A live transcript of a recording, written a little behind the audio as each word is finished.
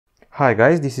Hi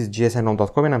guys, this is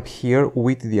gsnhome.com and I'm here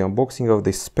with the unboxing of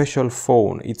this special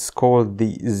phone. It's called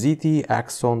the ZTE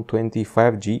Axon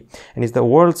 25G and it's the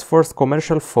world's first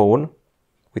commercial phone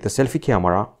with a selfie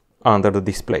camera under the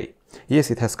display. Yes,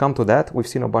 it has come to that. We've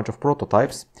seen a bunch of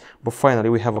prototypes, but finally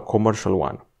we have a commercial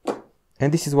one.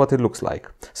 And this is what it looks like.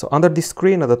 So under the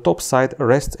screen at the top side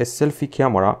rests a selfie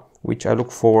camera, which I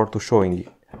look forward to showing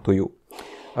to you.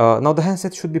 Now the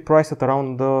handset should be priced at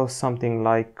around something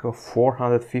like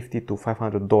 $450 to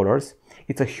 $500.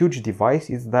 It's a huge device.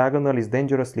 Its diagonal is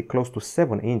dangerously close to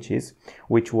 7 inches,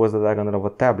 which was the diagonal of a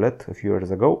tablet a few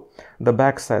years ago. The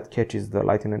backside catches the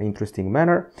light in an interesting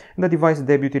manner. And the device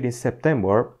debuted in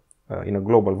September in a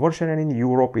global version, and in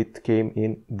Europe it came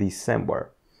in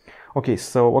December. Okay,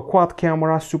 so a quad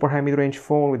camera, super high mid-range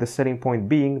phone with the selling point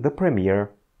being the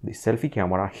premiere, the selfie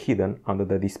camera hidden under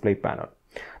the display panel.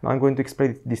 Now I'm going to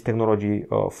explain this technology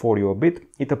for you a bit.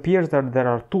 It appears that there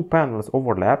are two panels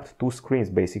overlapped, two screens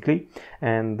basically,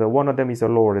 and one of them is a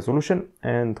lower resolution,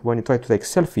 and when you try to take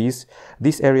selfies,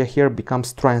 this area here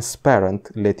becomes transparent,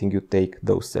 letting you take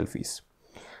those selfies.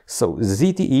 So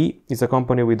ZTE is a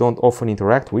company we don't often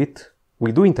interact with.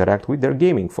 We do interact with their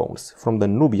gaming phones from the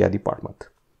Nubia department.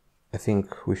 I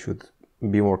think we should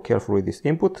be more careful with this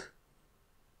input.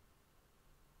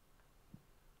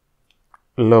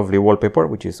 Lovely wallpaper,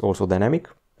 which is also dynamic,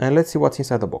 and let's see what's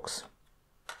inside the box.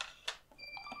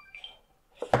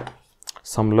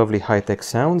 Some lovely high-tech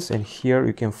sounds, and here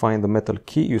you can find the metal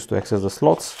key used to access the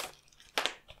slots,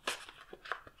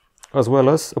 as well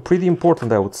as a pretty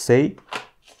important, I would say,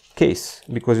 case,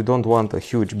 because you don't want a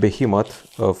huge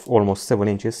behemoth of almost 7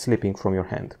 inches slipping from your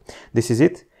hand. This is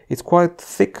it. It's quite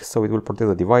thick, so it will protect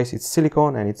the device. It's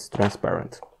silicone and it's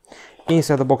transparent.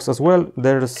 Inside the box as well,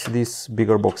 there's this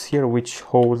bigger box here which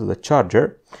holds the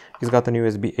charger. It's got an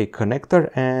USB-A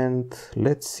connector, and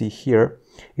let's see here,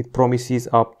 it promises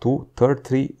up to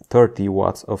 30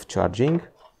 watts of charging.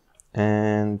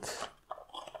 And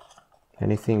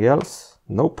anything else?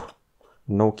 Nope,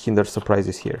 no Kinder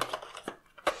surprises here.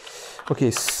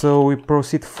 Okay, so we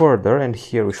proceed further, and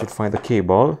here we should find the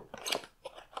cable.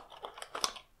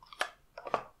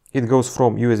 It goes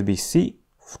from USB-C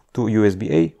to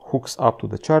USB-A, hooks up to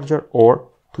the charger or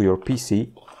to your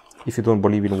PC if you don't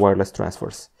believe in wireless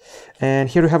transfers. And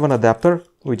here you have an adapter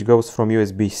which goes from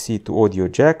USB-C to audio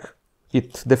jack.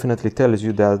 It definitely tells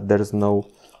you that there's no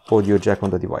audio jack on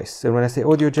the device. And when I say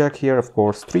audio jack here, of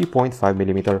course,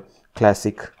 3.5mm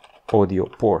classic audio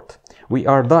port. We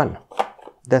are done.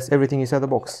 That's everything inside the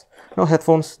box. No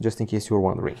headphones, just in case you were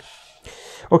wondering.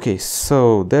 Okay,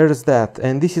 so there's that,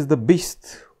 and this is the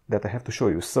beast that I have to show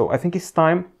you. So I think it's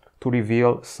time to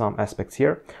reveal some aspects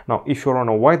here. Now, if you're on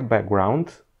a white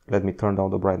background, let me turn down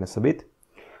the brightness a bit.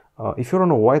 If you're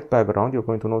on a white background, you're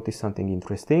going to notice something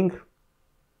interesting.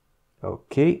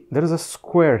 Okay, there is a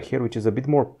square here which is a bit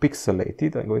more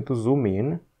pixelated. I'm going to zoom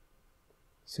in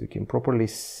so you can properly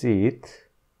see it.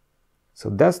 So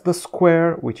that's the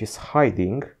square which is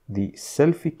hiding the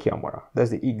selfie camera.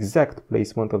 That's the exact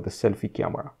placement of the selfie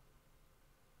camera.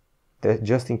 That's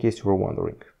just in case you were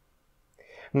wondering.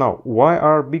 Now, why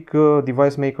are big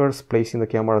device makers placing the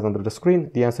cameras under the screen?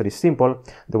 The answer is simple.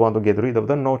 They want to get rid of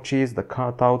the notches, the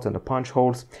cutouts and the punch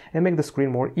holes and make the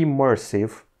screen more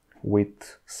immersive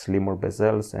with slimmer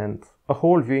bezels and a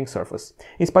whole viewing surface.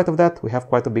 In spite of that, we have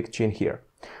quite a big chin here.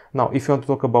 Now, if you want to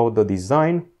talk about the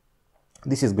design,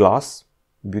 this is glass,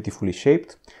 beautifully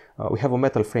shaped. We have a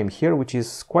metal frame here which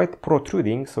is quite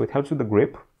protruding, so it helps with the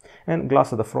grip, and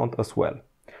glass at the front as well.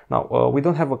 Now, we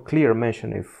don't have a clear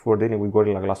mention if we're dealing with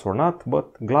Gorilla Glass or not,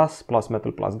 but glass plus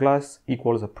metal plus glass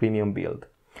equals a premium build.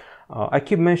 I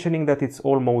keep mentioning that it's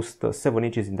almost 7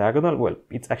 inches in diagonal. Well,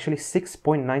 it's actually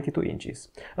 6.92 inches.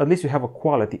 At least you have a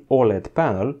quality OLED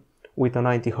panel with a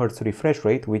 90 Hz refresh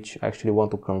rate, which I actually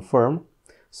want to confirm.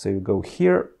 So you go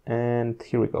here, and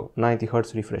here we go, 90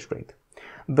 Hz refresh rate.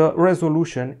 The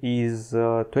resolution is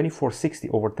 2460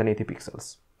 over 1080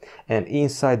 pixels. And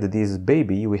inside this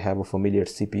baby we have a familiar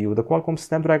CPU, the Qualcomm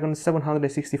Snapdragon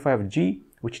 765G,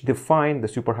 which defined the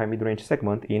super high mid-range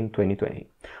segment in 2020.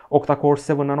 Octa-core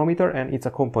 7nm, and it's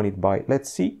accompanied by,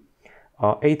 let's see,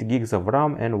 8 gigs of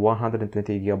RAM and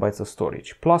 128 GB of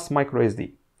storage, plus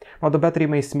microSD. Now the battery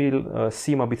may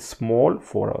seem a bit small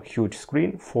for a huge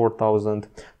screen,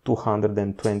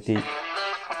 4220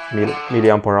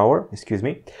 milliamp hour, excuse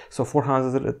me. So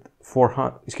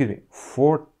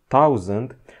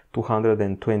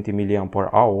 4,220 milliamp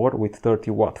hour with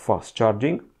 30 watt fast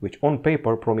charging, which on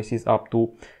paper promises up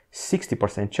to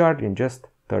 60% charge in just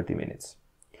 30 minutes.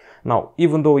 Now,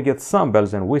 even though we get some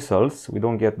bells and whistles, we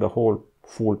don't get the whole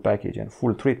full package and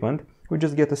full treatment. We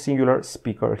just get a singular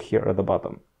speaker here at the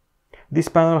bottom. This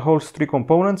panel holds three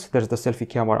components. There's the selfie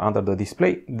camera under the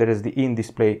display, there is the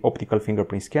in-display optical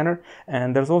fingerprint scanner,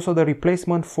 and there's also the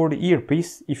replacement for the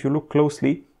earpiece. If you look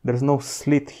closely, there's no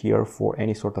slit here for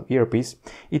any sort of earpiece.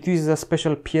 It uses a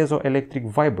special piezoelectric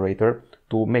vibrator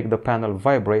to make the panel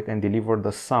vibrate and deliver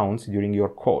the sounds during your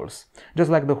calls,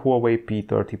 just like the Huawei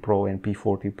P30 Pro and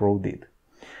P40 Pro did.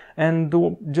 And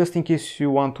just in case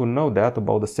you want to know that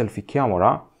about the selfie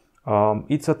camera,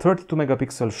 it's a 32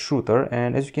 megapixel shooter,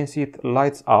 and as you can see, it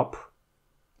lights up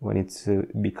when it's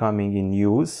becoming in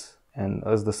use and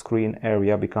as the screen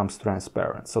area becomes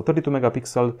transparent. So 32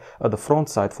 megapixel at the front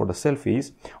side for the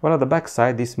selfies, while at the back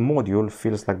side this module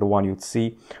feels like the one you'd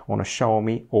see on a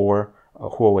Xiaomi or a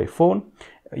Huawei phone.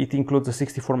 It includes a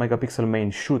 64 megapixel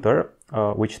main shooter,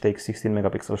 which takes 16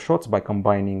 megapixel shots by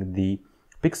combining the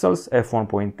pixels,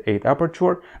 f1.8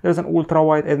 aperture. There's an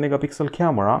ultra-wide 8 megapixel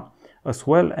camera as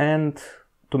well, and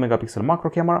 2 megapixel macro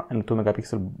camera and 2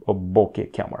 megapixel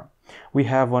bokeh camera. We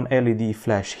have an LED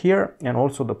flash here, and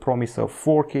also the promise of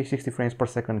 4K 60 frames per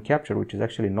second capture, which is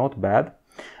actually not bad.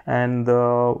 And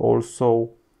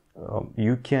also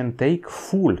you can take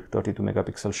full 32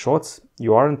 megapixel shots.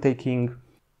 You aren't taking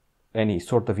any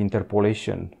sort of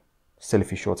interpolation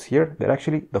selfie shots here. They're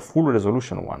actually the full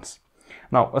resolution ones.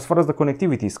 Now, as far as the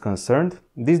connectivity is concerned,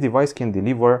 this device can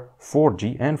deliver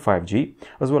 4G and 5G,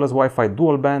 as well as Wi-Fi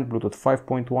dual band, Bluetooth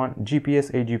 5.1,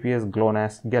 GPS, AGPS,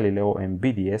 GLONASS, Galileo, and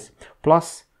BDS.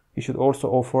 Plus, it should also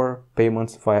offer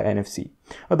payments via NFC.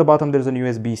 At the bottom, there's an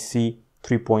USB-C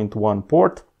 3.1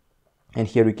 port, and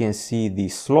here you can see the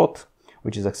slot,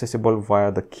 which is accessible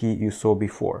via the key you saw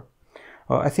before.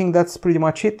 I think that's pretty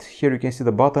much it. Here you can see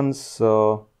the buttons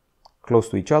close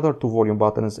to each other, two volume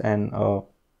buttons and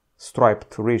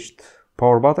striped ridged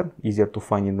power button, easier to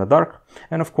find in the dark.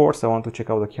 And of course I want to check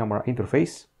out the camera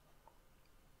interface.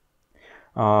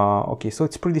 Okay, so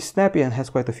it's pretty snappy and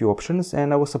has quite a few options,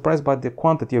 and I was surprised by the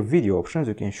quantity of video options.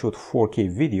 You can shoot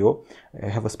 4K video,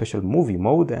 have a special movie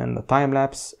mode, and a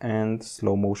time-lapse and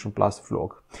slow motion plus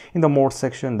vlog. In the more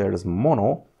section there's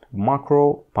mono,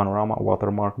 macro, panorama,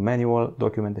 watermark, manual,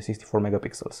 document, and 64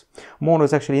 megapixels. Mono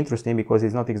is actually interesting because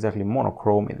it's not exactly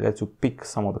monochrome, it lets you pick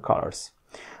some of the colors.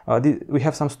 We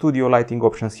have some studio lighting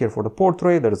options here for the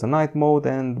portrait. There's a night mode,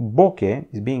 and bokeh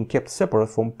is being kept separate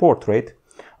from portrait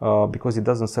because it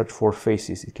doesn't search for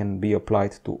faces. It can be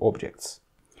applied to objects.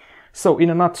 So in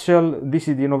a nutshell, this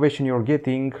is the innovation you're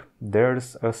getting.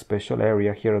 There's a special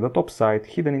area here at the top side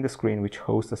hidden in the screen which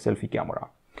hosts a selfie camera.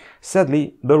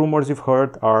 Sadly, the rumors you've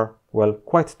heard are, well,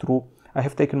 quite true. I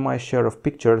have taken my share of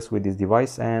pictures with this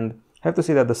device, and I have to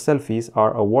say that the selfies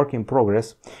are a work in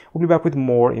progress. We'll be back with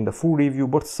more in the full review,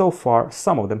 but so far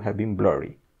some of them have been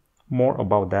blurry. More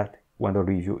about that when the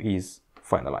review is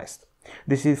finalized.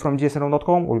 This is from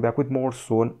gsn.com. We'll be back with more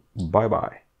soon. Bye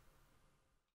bye.